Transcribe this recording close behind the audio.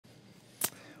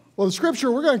Well, the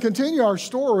scripture, we're going to continue our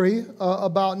story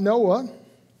about Noah.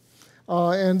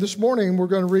 And this morning we're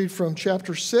going to read from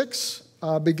chapter 6,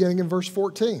 beginning in verse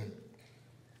 14.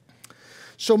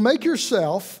 So make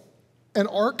yourself an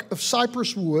ark of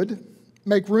cypress wood,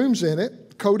 make rooms in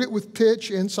it, coat it with pitch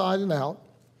inside and out.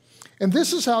 And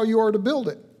this is how you are to build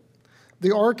it.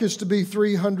 The ark is to be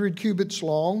 300 cubits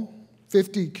long,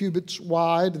 50 cubits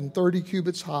wide, and 30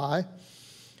 cubits high.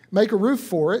 Make a roof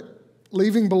for it,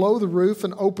 leaving below the roof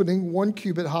an opening 1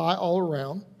 cubit high all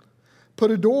around. Put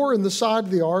a door in the side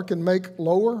of the ark and make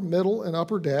lower, middle, and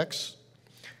upper decks.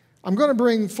 I'm going to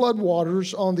bring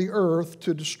floodwaters on the earth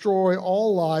to destroy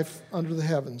all life under the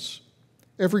heavens,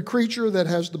 every creature that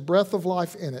has the breath of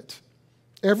life in it.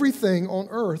 Everything on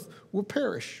earth will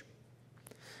perish.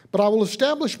 But I will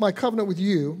establish my covenant with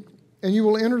you, and you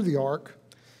will enter the ark,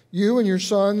 you and your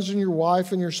sons and your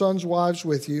wife and your sons' wives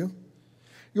with you.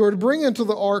 You are to bring into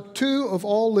the ark 2 of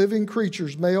all living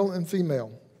creatures, male and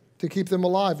female, to keep them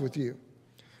alive with you.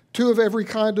 2 of every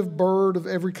kind of bird, of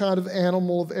every kind of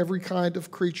animal, of every kind of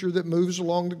creature that moves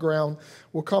along the ground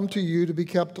will come to you to be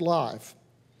kept alive.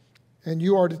 And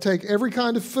you are to take every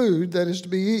kind of food that is to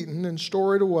be eaten and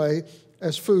store it away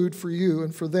as food for you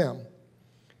and for them.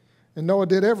 And Noah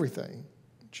did everything,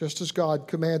 just as God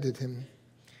commanded him.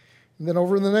 And then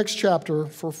over in the next chapter,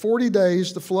 for 40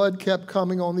 days the flood kept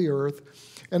coming on the earth.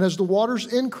 And as the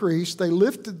waters increased, they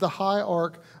lifted the high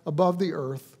ark above the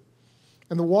earth.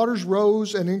 And the waters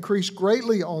rose and increased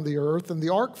greatly on the earth, and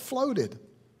the ark floated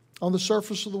on the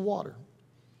surface of the water.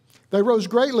 They rose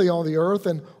greatly on the earth,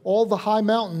 and all the high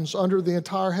mountains under the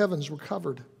entire heavens were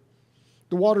covered.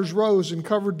 The waters rose and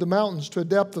covered the mountains to a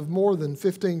depth of more than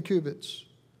 15 cubits.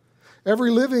 Every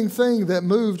living thing that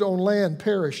moved on land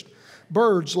perished,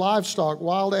 birds, livestock,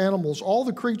 wild animals, all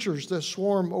the creatures that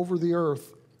swarm over the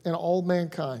earth, and all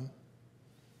mankind.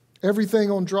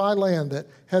 Everything on dry land that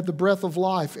had the breath of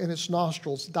life in its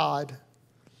nostrils died.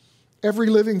 Every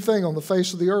living thing on the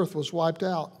face of the earth was wiped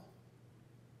out.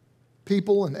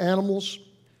 People and animals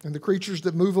and the creatures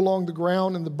that move along the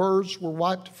ground and the birds were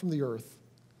wiped from the earth.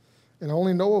 And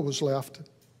only Noah was left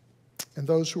and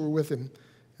those who were with him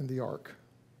in the ark.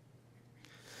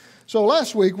 So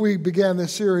last week we began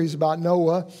this series about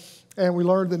Noah. And we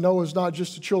learned that Noah is not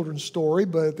just a children's story,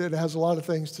 but it has a lot of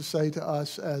things to say to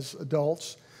us as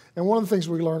adults. And one of the things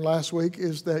we learned last week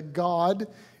is that God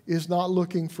is not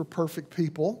looking for perfect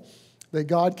people, that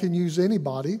God can use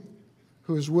anybody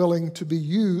who is willing to be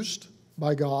used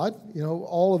by God. You know,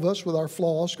 all of us with our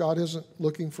flaws, God isn't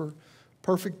looking for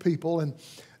perfect people.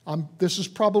 And this is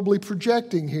probably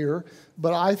projecting here,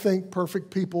 but I think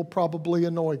perfect people probably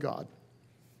annoy God.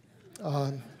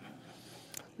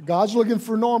 God's looking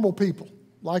for normal people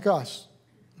like us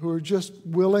who are just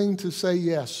willing to say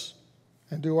yes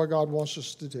and do what God wants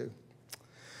us to do.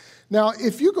 Now,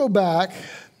 if you go back,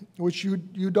 which you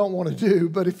don't want to do,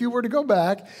 but if you were to go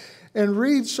back and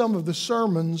read some of the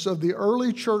sermons of the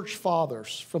early church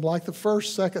fathers from like the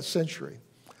 1st, 2nd century,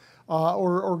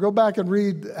 or go back and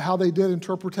read how they did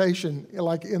interpretation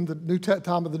like in the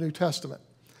time of the New Testament,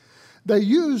 they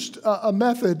used a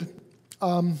method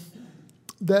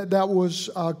that was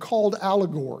called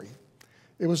allegory.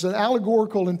 It was an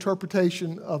allegorical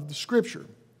interpretation of the Scripture.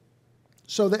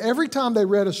 So that every time they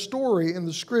read a story in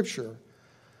the Scripture,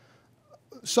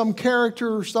 some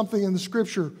character or something in the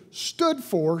Scripture stood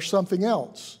for something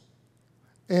else.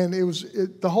 And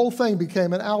the whole thing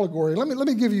became an allegory. Let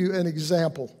me give you an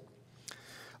example.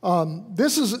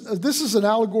 This is an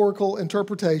allegorical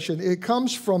interpretation. It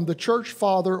comes from the church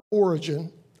father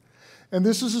Origen. And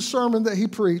this is a sermon that he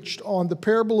preached on the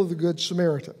parable of the Good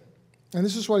Samaritan. And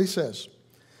this is what he says.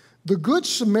 The Good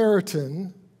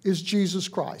Samaritan is Jesus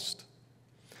Christ.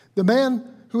 The man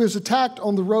who is attacked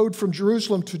on the road from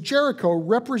Jerusalem to Jericho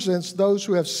represents those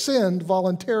who have sinned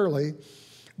voluntarily,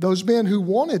 those men who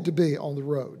wanted to be on the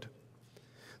road.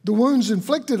 The wounds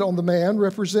inflicted on the man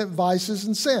represent vices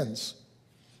and sins.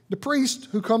 The priest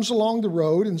who comes along the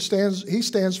road and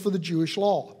stands for the Jewish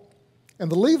law.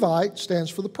 And the Levite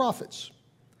stands for the prophets.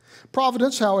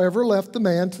 Providence, however, left the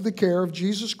man to the care of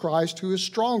Jesus Christ, who is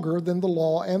stronger than the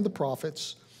law and the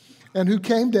prophets, and who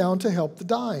came down to help the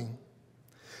dying.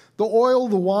 The oil,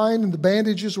 the wine, and the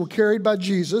bandages were carried by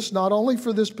Jesus, not only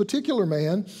for this particular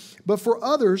man, but for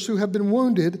others who have been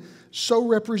wounded, so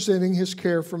representing his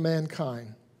care for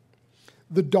mankind.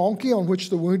 The donkey on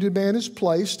which the wounded man is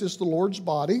placed is the Lord's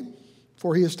body,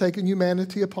 for he has taken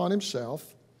humanity upon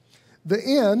himself. The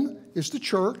inn is the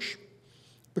church,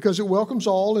 because it welcomes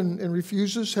all and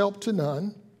refuses help to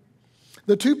none.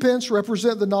 The 2 pence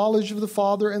represent the knowledge of the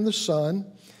Father and the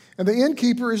Son, and the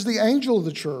innkeeper is the angel of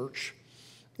the church.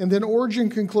 And then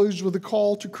Origen concludes with a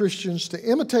call to Christians to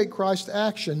imitate Christ's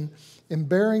action in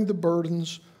bearing the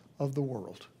burdens of the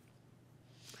world.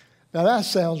 Now that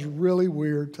sounds really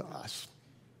weird to us.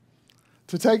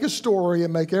 To take a story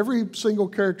and make every single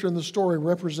character in the story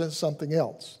represent something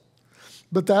else.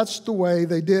 But that's the way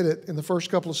they did it in the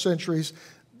first couple of centuries.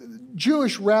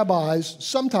 Jewish rabbis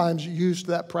sometimes used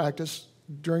that practice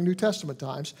during New Testament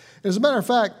times. As a matter of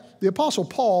fact, the Apostle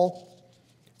Paul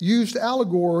used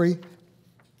allegory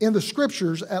in the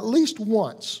Scriptures at least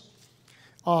once.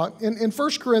 In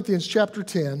 1 Corinthians chapter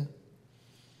 10,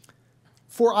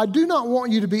 "For I do not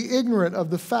want you to be ignorant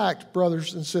of the fact,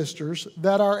 brothers and sisters,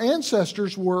 that our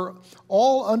ancestors were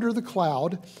all under the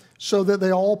cloud, so that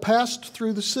they all passed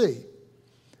through the sea.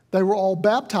 They were all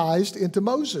baptized into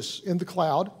Moses in the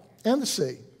cloud and the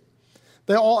sea.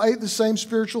 They all ate the same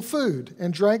spiritual food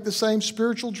and drank the same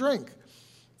spiritual drink,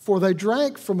 for they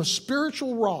drank from a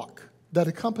spiritual rock that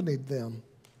accompanied them,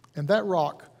 and that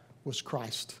rock was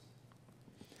Christ."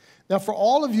 Now, for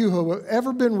all of you who have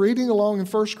ever been reading along in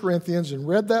 1 Corinthians and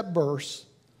read that verse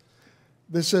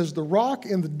that says the rock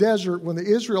in the desert when the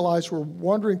Israelites were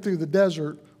wandering through the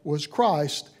desert was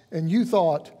Christ, and you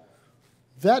thought,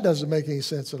 that doesn't make any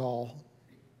sense at all,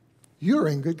 you're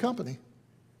in good company.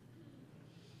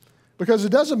 Because it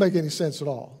doesn't make any sense at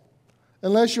all,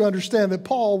 unless you understand that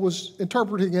Paul was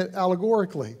interpreting it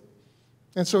allegorically.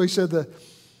 And so he said that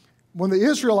when the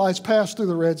Israelites passed through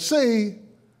the Red Sea,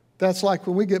 that's like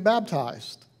when we get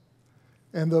baptized.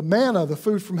 And the manna, the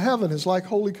food from heaven, is like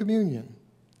Holy Communion.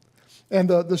 And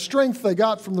the strength they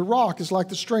got from the rock is like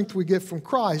the strength we get from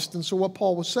Christ. And so what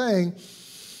Paul was saying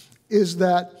is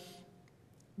that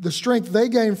the strength they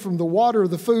gained from the water,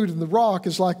 the food, and the rock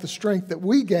is like the strength that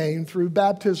we gain through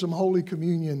baptism, Holy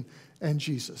Communion, and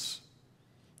Jesus.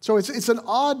 So it's an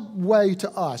odd way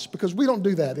to us because we don't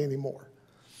do that anymore.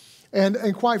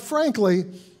 And quite frankly,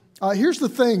 here's the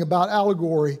thing about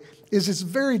allegory is it's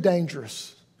very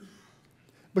dangerous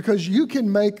because you can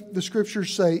make the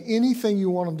Scriptures say anything you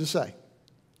want them to say.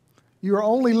 You are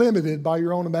only limited by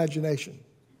your own imagination.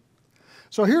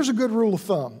 So here's a good rule of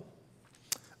thumb.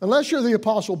 Unless you're the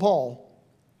Apostle Paul,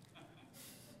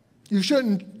 you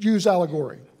shouldn't use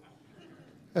allegory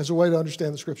as a way to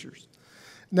understand the Scriptures.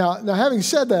 Now having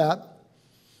said that,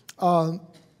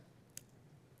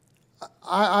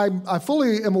 I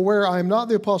fully am aware I am not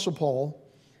the Apostle Paul,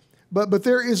 but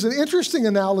there is an interesting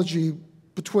analogy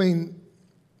between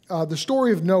the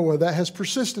story of Noah that has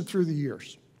persisted through the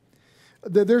years.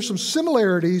 There's some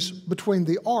similarities between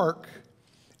the ark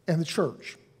and the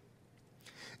church.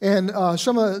 And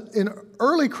in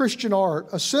early Christian art,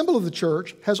 a symbol of the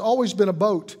church has always been a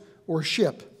boat or a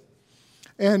ship.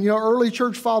 And, early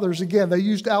church fathers, again, they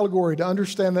used allegory to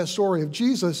understand that story of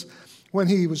Jesus when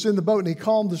he was in the boat and he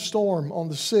calmed the storm on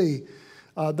the sea.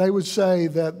 They would say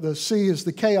that the sea is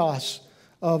the chaos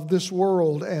of this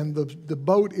world and the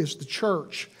boat is the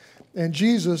church. And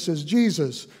Jesus is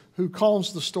Jesus who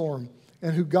calms the storm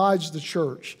and who guides the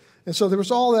church. And so there was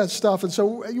all that stuff. And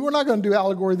so we're not going to do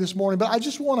allegory this morning, but I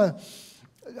just wanted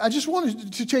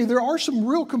to tell you there are some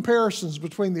real comparisons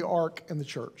between the ark and the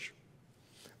church.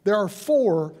 There are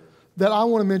 4 that I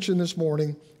want to mention this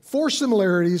morning, 4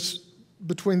 similarities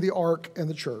between the ark and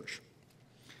the church.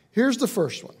 Here's the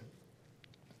first one.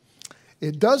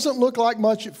 It doesn't look like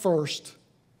much at first,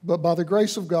 but by the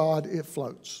grace of God, it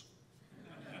floats.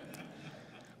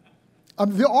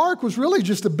 The ark was really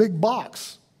just a big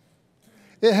box.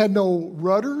 It had no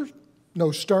rudder,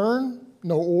 no stern,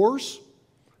 no oars.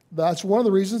 That's one of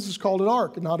the reasons it's called an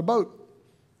ark and not a boat.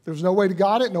 There was no way to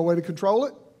guide it, no way to control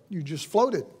it. You just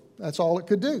floated. That's all it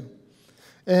could do.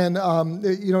 And,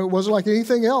 it wasn't like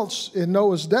anything else in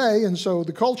Noah's day, and so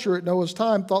the culture at Noah's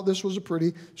time thought this was a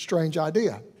pretty strange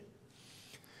idea.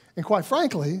 And quite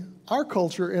frankly, our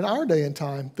culture in our day and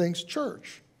time thinks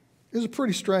church is a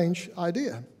pretty strange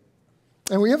idea.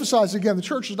 And we emphasize, again, the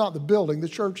church is not the building. The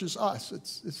church is us.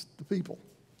 It's the people.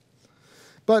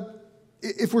 But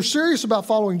if we're serious about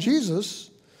following Jesus,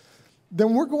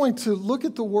 then we're going to look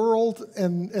at the world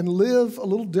and live a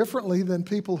little differently than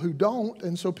people who don't.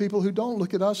 And so people who don't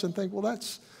look at us and think, well,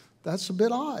 that's a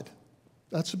bit odd.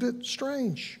 That's a bit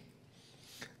strange.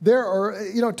 There are,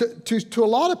 to a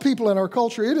lot of people in our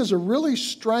culture, it is a really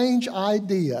strange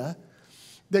idea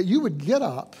that you would get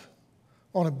up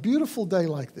on a beautiful day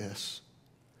like this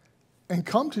and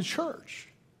come to church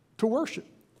to worship.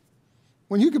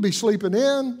 When you could be sleeping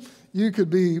in, you could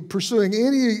be pursuing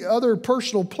any other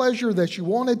personal pleasure that you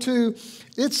wanted to.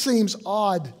 It seems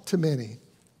odd to many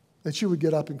that you would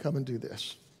get up and come and do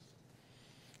this.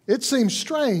 It seems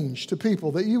strange to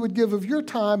people that you would give of your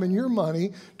time and your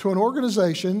money to an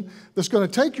organization that's going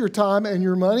to take your time and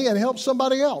your money and help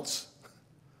somebody else.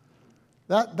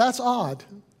 That's odd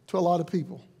to a lot of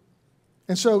people.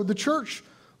 And so the church,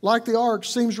 like the ark,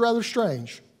 seems rather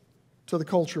strange to the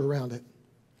culture around it.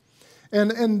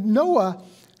 And Noah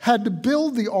had to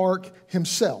build the ark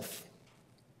himself.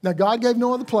 Now, God gave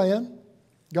Noah the plan.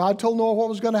 God told Noah what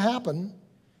was going to happen.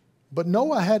 But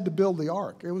Noah had to build the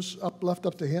ark. It was left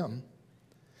up to him.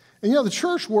 And the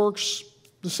church works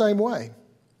the same way.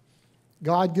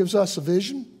 God gives us a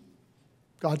vision.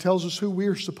 God tells us who we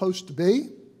are supposed to be.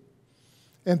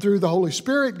 And through the Holy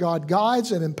Spirit, God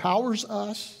guides and empowers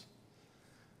us.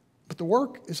 But the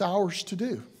work is ours to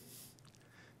do.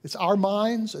 It's our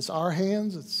minds, it's our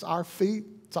hands, it's our feet,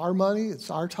 it's our money, it's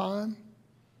our time.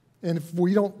 And if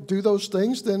we don't do those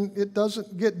things, then it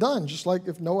doesn't get done. Just like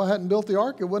if Noah hadn't built the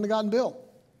ark, it wouldn't have gotten built.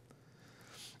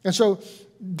 And so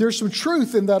there's some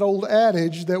truth in that old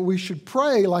adage that we should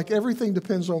pray like everything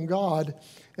depends on God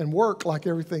and work like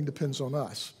everything depends on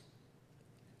us.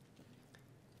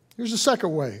 Here's the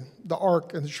second way the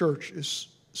ark and the church is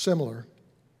similar.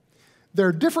 There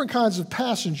are different kinds of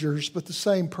passengers, but the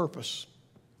same purpose.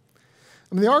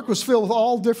 The ark was filled with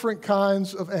all different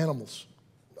kinds of animals.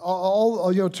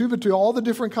 All the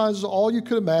different kinds, all you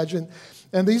could imagine.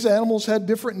 And these animals had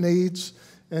different needs.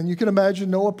 And you can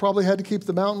imagine Noah probably had to keep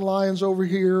the mountain lions over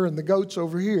here and the goats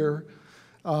over here.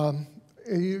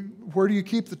 Where do you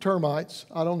keep the termites?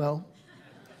 I don't know.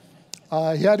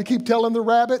 He had to keep telling the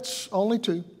rabbits, only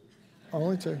two.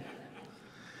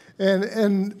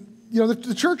 And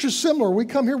the church is similar. We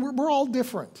come here, we're all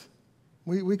different.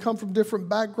 We come from different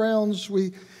backgrounds.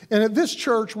 And at this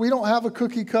church, we don't have a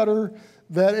cookie cutter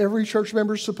that every church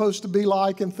member is supposed to be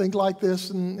like and think like this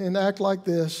and act like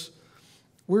this.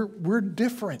 We're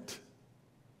different.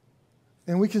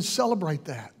 And we can celebrate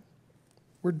that.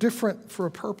 We're different for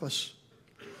a purpose.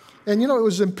 And it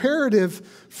was imperative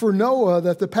for Noah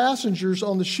that the passengers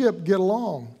on the ship get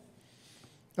along.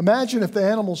 Imagine if the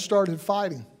animals started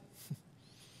fighting.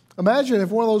 Imagine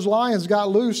if one of those lions got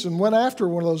loose and went after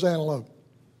one of those antelope.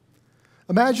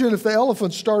 Imagine if the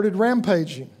elephants started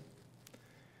rampaging.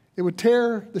 It would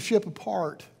tear the ship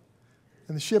apart,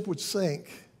 and the ship would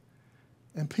sink,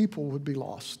 and people would be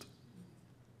lost.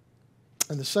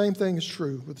 And the same thing is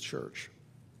true with the church.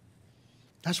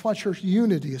 That's why church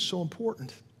unity is so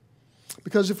important.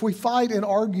 Because if we fight and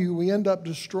argue, we end up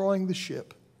destroying the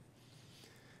ship.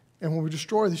 And when we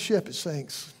destroy the ship, it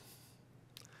sinks.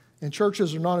 And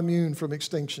churches are not immune from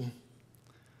extinction.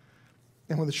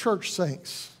 And when the church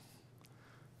sinks,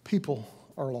 people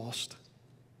are lost.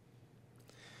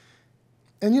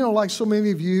 And like so many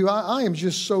of you, I am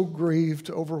just so grieved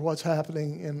over what's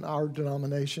happening in our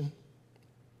denomination.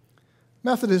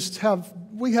 Methodists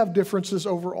have differences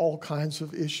over all kinds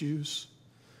of issues.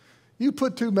 You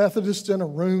put two Methodists in a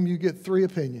room, you get three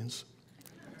opinions.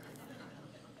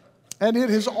 And it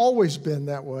has always been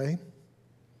that way.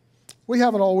 We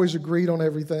haven't always agreed on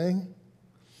everything.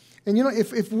 And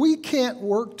if we can't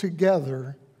work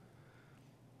together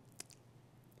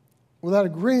without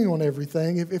agreeing on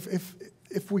everything,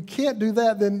 if we can't do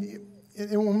that, then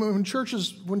when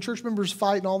church members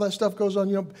fight and all that stuff goes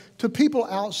on, to people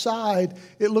outside,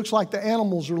 it looks like the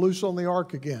animals are loose on the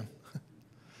ark again.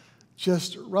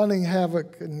 Just running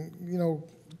havoc and,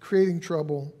 creating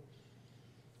trouble.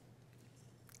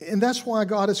 And that's why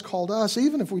God has called us,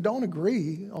 even if we don't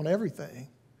agree on everything,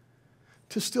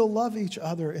 to still love each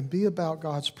other and be about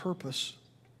God's purpose.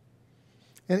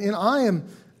 And I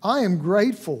am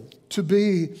grateful to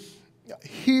be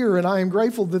here, and I am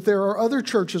grateful that there are other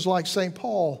churches like St.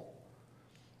 Paul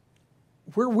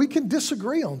where we can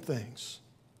disagree on things,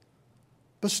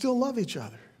 but still love each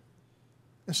other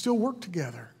and still work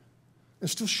together and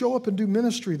still show up and do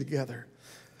ministry together.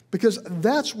 Because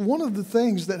that's one of the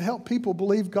things that help people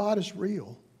believe God is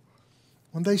real,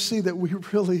 when they see that we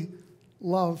really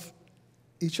love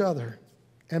each other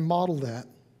and model that.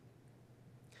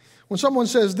 When someone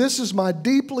says, this is my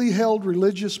deeply held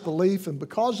religious belief, and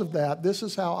because of that, this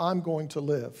is how I'm going to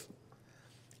live,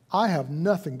 I have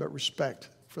nothing but respect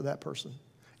for that person,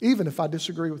 even if I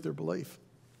disagree with their belief.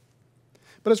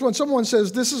 But it's when someone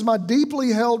says, this is my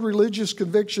deeply held religious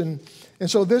conviction,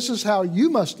 and so this is how you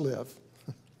must live,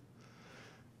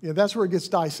 that's where it gets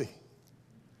dicey.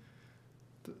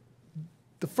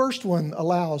 The first one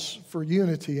allows for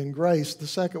unity and grace. The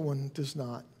second one does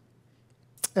not.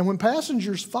 And when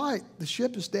passengers fight, the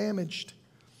ship is damaged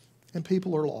and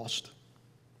people are lost.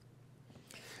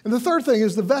 And the third thing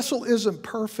is the vessel isn't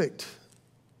perfect.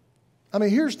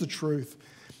 Here's the truth.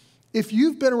 If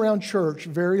you've been around church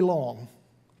very long,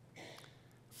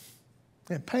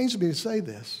 And it pains me to say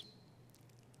this,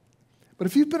 but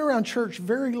if you've been around church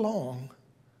very long,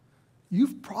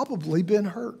 you've probably been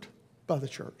hurt by the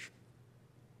church.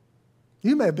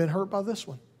 You may have been hurt by this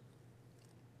one.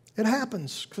 It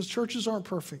happens because churches aren't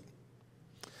perfect.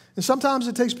 And sometimes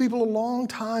it takes people a long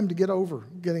time to get over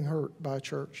getting hurt by a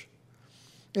church.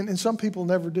 And some people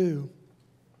never do.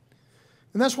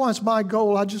 And that's why it's my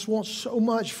goal. I just want so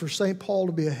much for St. Paul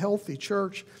to be a healthy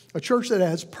church, a church that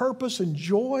has purpose and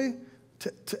joy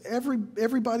to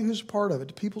everybody who's a part of it,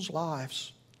 to people's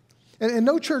lives. And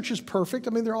no church is perfect.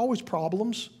 I mean, there are always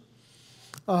problems.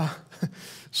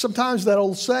 Sometimes that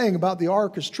old saying about the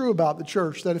ark is true about the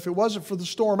church, that if it wasn't for the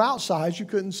storm outside, you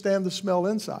couldn't stand the smell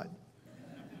inside.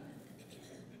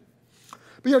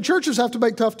 But churches have to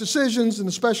make tough decisions, and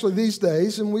especially these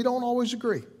days, and we don't always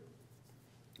agree.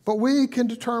 But we can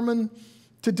determine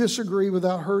to disagree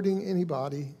without hurting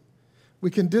anybody.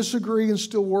 We can disagree and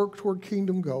still work toward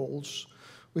kingdom goals.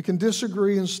 We can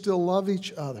disagree and still love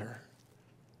each other.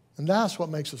 And that's what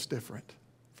makes us different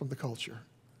from the culture.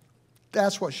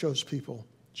 That's what shows people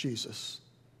Jesus.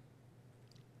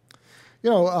 A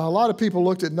lot of people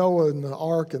looked at Noah and the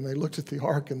ark, and they looked at the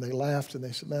ark and they laughed and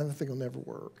they said, man, that thing will never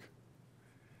work.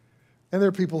 And there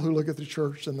are people who look at the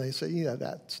church and they say,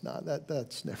 that's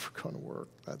never going to work.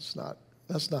 That's not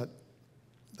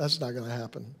going to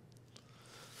happen.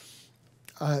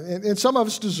 And some of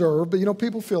us deserve, but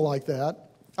people feel like that.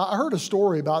 I heard a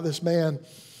story about this man.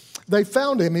 They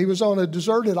found him. He was on a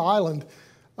deserted island.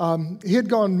 He had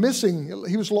gone missing.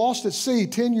 He was lost at sea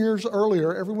 10 years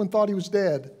earlier. Everyone thought he was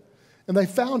dead. And they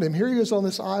found him. Here he is on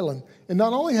this island. And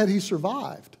not only had he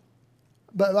survived,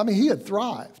 but he had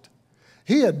thrived.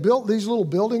 He had built these little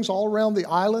buildings all around the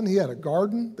island. He had a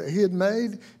garden that he had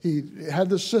made. He had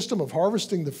this system of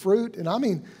harvesting the fruit.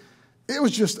 And it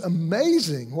was just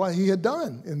amazing what he had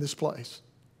done in this place.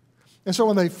 And so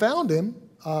when they found him,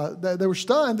 they were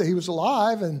stunned that he was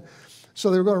alive. And so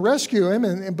they were going to rescue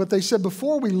him. But they said,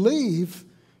 before we leave,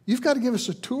 you've got to give us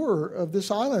a tour of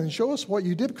this island and show us what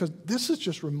you did, because this is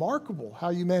just remarkable how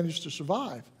you managed to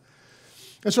survive.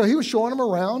 And so he was showing them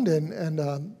around,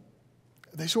 and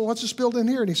they said, well, what's this building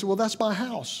here? And he said, well, that's my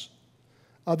house.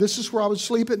 This is where I would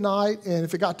sleep at night, and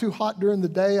if it got too hot during the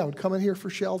day, I would come in here for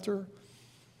shelter.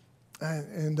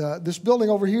 And this building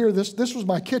over here, this was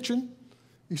my kitchen.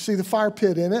 You see the fire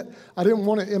pit in it. I didn't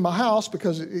want it in my house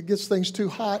because it gets things too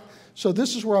hot. So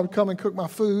this is where I would come and cook my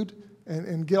food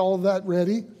and get all of that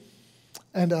ready.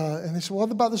 And they said, well,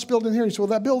 what about this building here? He said, well,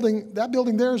 that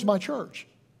building there is my church.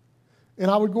 And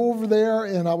I would go over there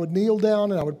and I would kneel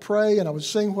down and I would pray and I would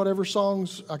sing whatever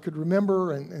songs I could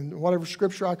remember and whatever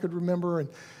scripture I could remember.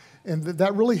 And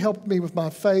that really helped me with my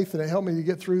faith, and it helped me to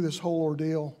get through this whole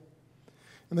ordeal.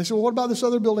 And they said, well, what about this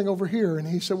other building over here? And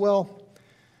he said, well,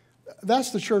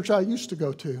 that's the church I used to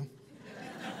go to.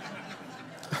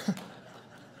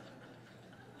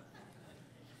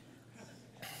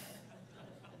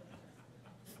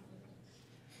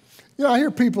 I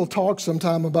hear people talk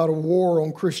sometime about a war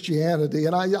on Christianity,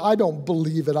 and I don't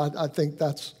believe it. I think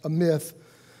that's a myth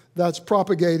that's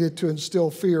propagated to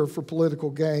instill fear for political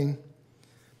gain.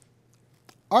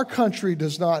 Our country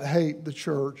does not hate the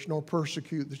church nor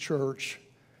persecute the church.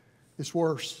 It's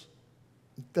worse.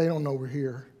 They don't know we're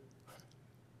here.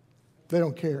 They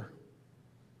don't care.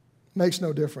 Makes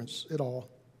no difference at all.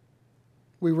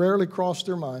 We rarely cross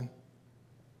their mind.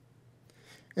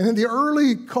 And in the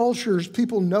early cultures,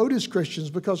 people noticed Christians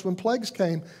because when plagues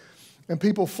came and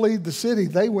people fled the city,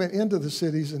 they went into the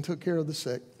cities and took care of the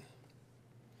sick.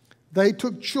 They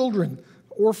took children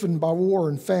orphaned by war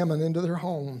and famine into their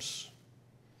homes.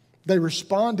 They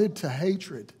responded to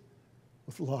hatred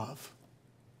with love.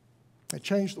 They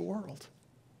changed the world.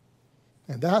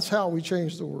 And that's how we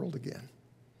change the world again.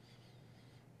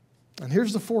 And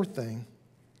here's the fourth thing,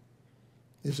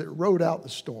 is it rode out the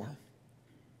storm.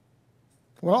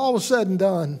 When all was said and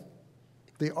done,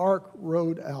 the ark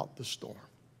rode out the storm.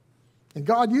 And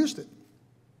God used it.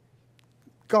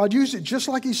 God used it just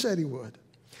like he said he would.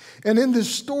 And in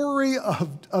this story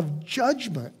of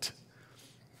judgment,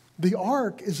 the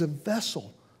ark is a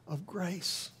vessel of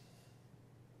grace.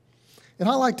 And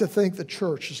I like to think the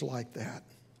church is like that.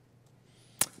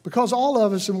 Because all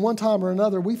of us, in one time or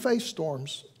another, we face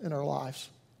storms in our lives.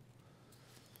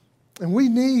 And we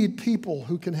need people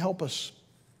who can help us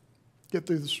get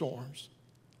through the storms.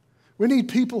 We need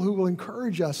people who will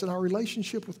encourage us in our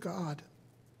relationship with God.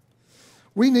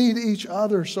 We need each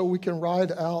other so we can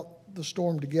ride out the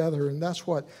storm together. And that's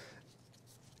what,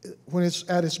 when it's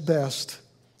at its best,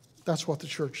 that's what the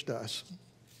church does.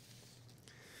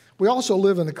 We also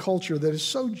live in a culture that is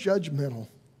so judgmental.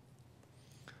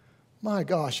 My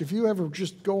gosh, if you ever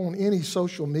just go on any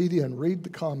social media and read the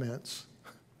comments,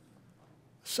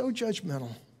 so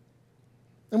judgmental.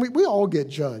 And we all get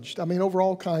judged. I mean, over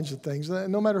all kinds of things.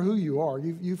 No matter who you are,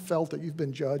 you've felt that you've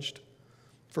been judged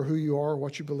for who you are,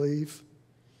 what you believe.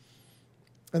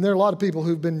 And there are a lot of people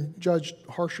who've been judged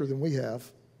harsher than we have.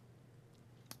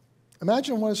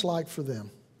 Imagine what it's like for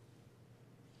them.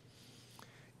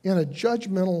 In a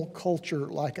judgmental culture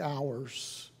like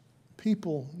ours,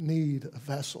 people need a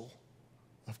vessel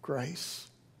of grace.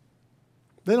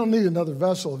 They don't need another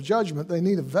vessel of judgment. They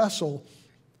need a vessel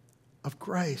of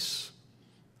grace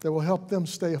that will help them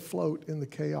stay afloat in the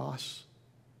chaos.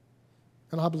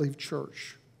 And I believe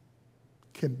church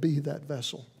can be that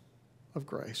vessel of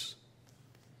grace.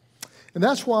 And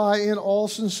that's why, in all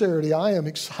sincerity, I am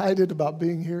excited about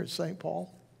being here at St.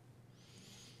 Paul.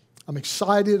 I'm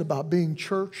excited about being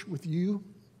church with you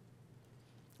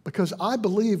because I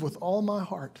believe with all my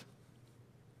heart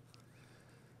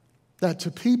that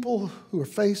to people who are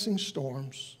facing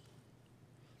storms,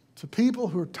 to people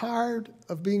who are tired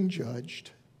of being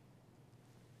judged,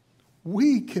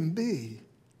 we can be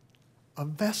a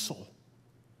vessel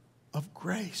of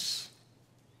grace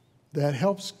that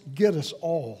helps get us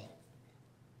all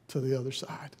to the other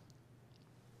side.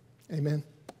 Amen.